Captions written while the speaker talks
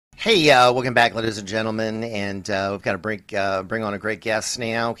Hey, welcome back, ladies and gentlemen. And we've got to bring on a great guest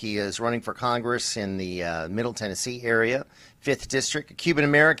now. He is running for Congress in the Middle Tennessee area, 5th District, a Cuban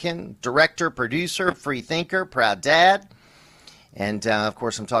American, director, producer, free thinker, proud dad. And of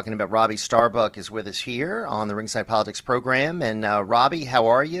course, I'm talking about Robby Starbuck is with us here on the Ringside Politics program. And Robby, how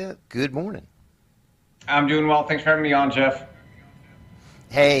are you? Good morning. I'm doing well. Thanks for having me on, Jeff.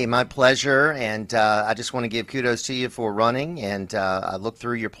 Hey, my pleasure. And I just want to give kudos to you for running. And I looked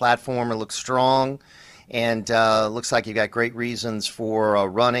through your platform; it looks strong, and looks like you've got great reasons for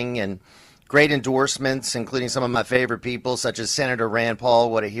running and great endorsements, including some of my favorite people, such as Senator Rand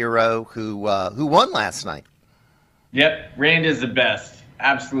Paul. What a hero who won last night. Yep, Rand is the best.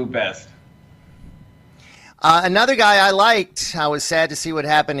 Absolute best. Another guy I liked, I was sad to see what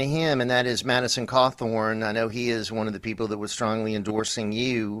happened to him, and that is Madison Cawthorn. I know he is one of the people that was strongly endorsing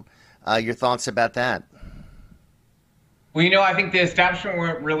you. Your thoughts about that? Well, I think the establishment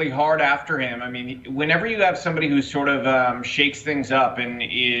went really hard after him. I mean, whenever you have somebody who sort of shakes things up and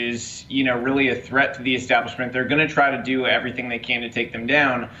is, really a threat to the establishment, they're going to try to do everything they can to take them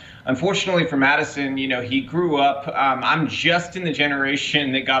down. Unfortunately for Madison, he grew up. I'm just in the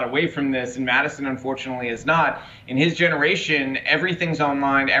generation that got away from this, and Madison, unfortunately, is not. In his generation, everything's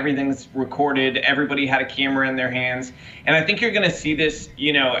online, everything's recorded, everybody had a camera in their hands. And I think you're going to see this,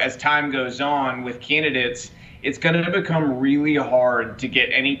 as time goes on with candidates. It's going to become really hard to get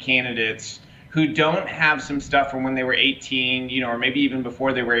any candidates who don't have some stuff from when they were 18, or maybe even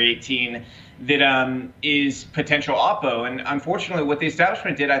before they were 18, that is potential oppo. And unfortunately, what the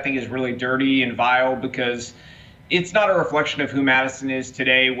establishment did, I think, is really dirty and vile because it's not a reflection of who Madison is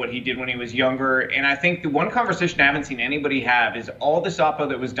today, what he did when he was younger. And I think the one conversation I haven't seen anybody have is all this oppo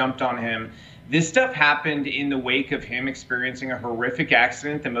that was dumped on him. This stuff happened in the wake of him experiencing a horrific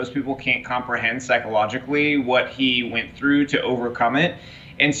accident that most people can't comprehend psychologically, what he went through to overcome it.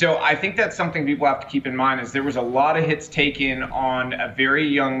 And so I think that's something people have to keep in mind is there was a lot of hits taken on a very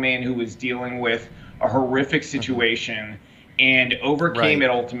young man who was dealing with a horrific situation and overcame Right.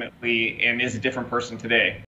 it ultimately and is a different person today.